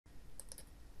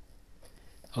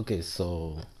Okay,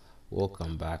 so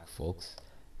welcome back, folks.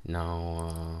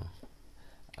 Now,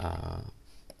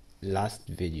 last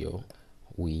video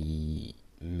we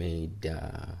made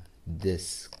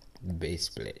this base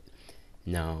plate.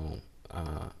 Now,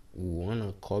 we want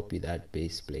to copy that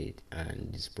base plate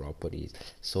and its properties.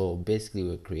 So basically,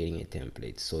 we're creating a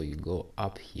template. So you go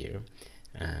up here,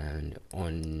 and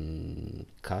on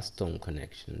custom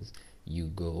connections, you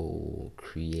go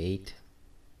create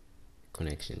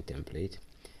connection template,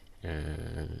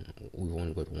 and we've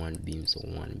only got one beam, so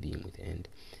one beam with end,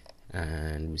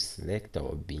 and we select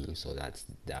our beam. So that's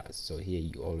that. So here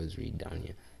you always read down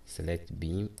here, select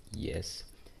beam, yes,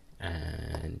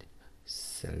 and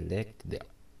select the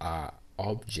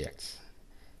objects.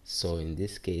 So in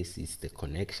this case it's the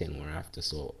connection we're after,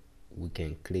 so we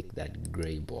can click that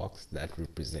gray box that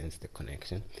represents the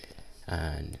connection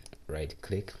and right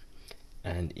click,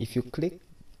 and if you click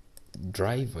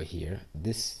driver here,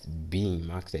 this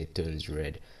beam actually turns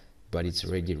red, but it's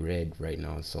already red right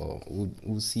now, so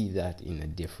we'll see that in a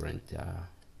different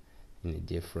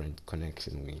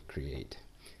connection we create.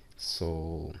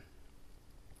 So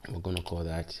we're gonna call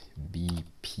that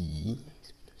BP,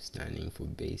 standing for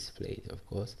base plate. Of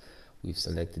course, we've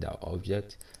selected our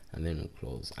object, and then we'll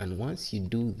close. And once you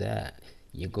do that,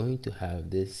 you're going to have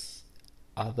this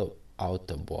other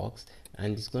outer box,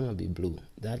 and it's gonna be blue.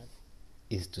 That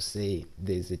is to say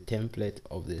there's a template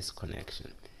of this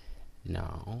connection.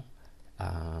 Now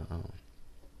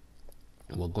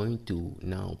we're going to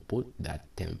now put that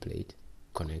template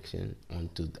connection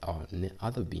onto our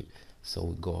other beam. So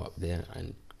we go up there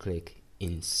and click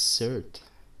insert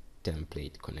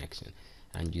template connection,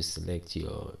 and you select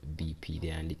your BP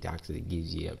there, and it actually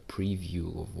gives you a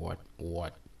preview of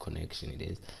what connection it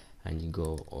is, and you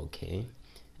go okay.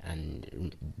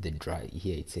 And the drive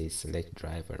here, it says select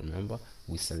driver. Remember,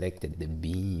 we selected the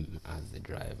beam as the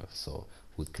driver, so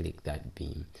we click that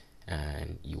beam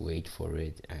and you wait for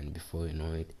it, and before you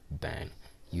know it, bang,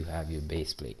 you have your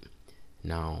base plate.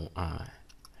 Now I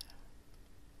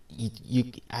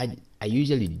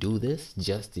usually do this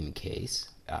just in case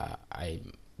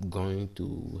I'm going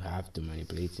to have to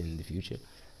manipulate in the future.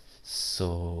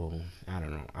 So I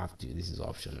don't know, after this is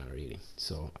optional really.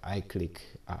 So I click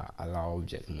allow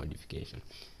object modification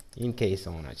in case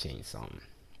I want to change some,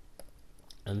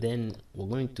 and then we're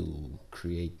going to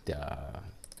create the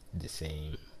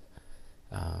same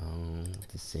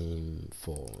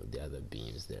for the other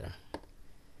beams there.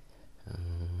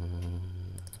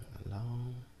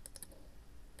 Allow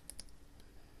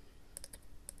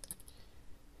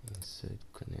insert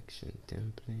connection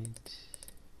template.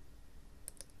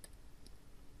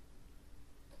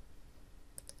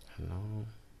 Hello.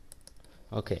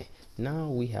 Okay, now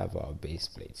we have our base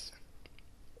plates,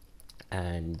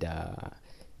 and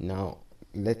now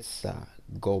let's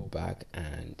go back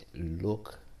and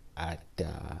look at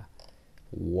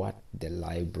what the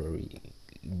library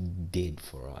did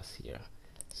for us here.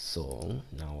 So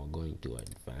now we're going to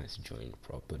advanced joint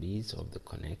properties of the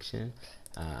connection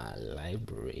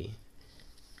library,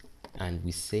 and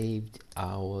we saved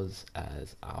ours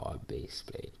as our base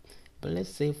plate. But let's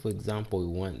say, for example, we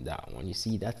want that one. You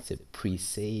see, that's a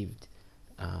pre-saved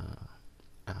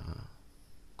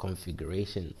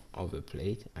configuration of a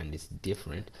plate, and it's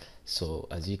different. So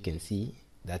as you can see,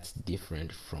 that's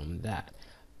different from that.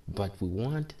 But we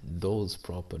want those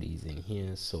properties in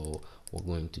here, so we're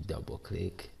going to double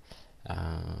click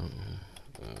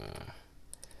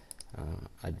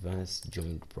advanced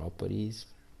joint properties.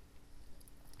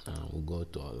 We'll go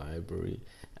to our library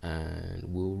and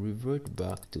we'll revert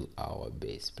back to our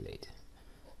base plate,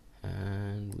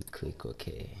 and we click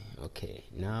OK. Okay,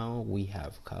 now we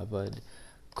have covered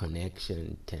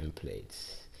connection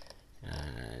templates,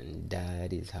 and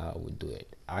that is how we do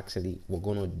it. Actually, we're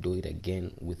gonna do it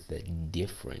again with a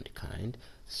different kind.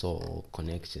 So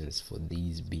connections for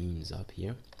these beams up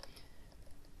here,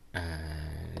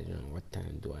 and I don't know what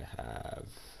time do I have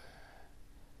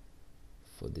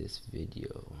for this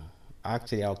video.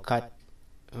 Actually, I'll cut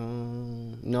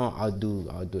no, I'll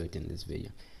do it in this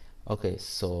video. Okay,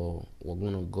 so we're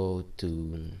gonna go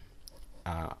to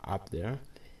up there,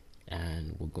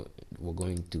 and we're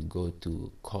going to go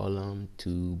to column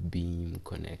to beam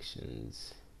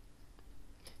connections.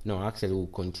 No, actually we'll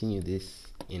continue this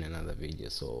in another video.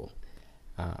 So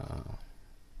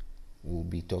we'll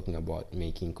be talking about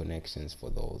making connections for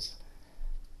those.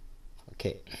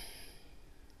 Okay.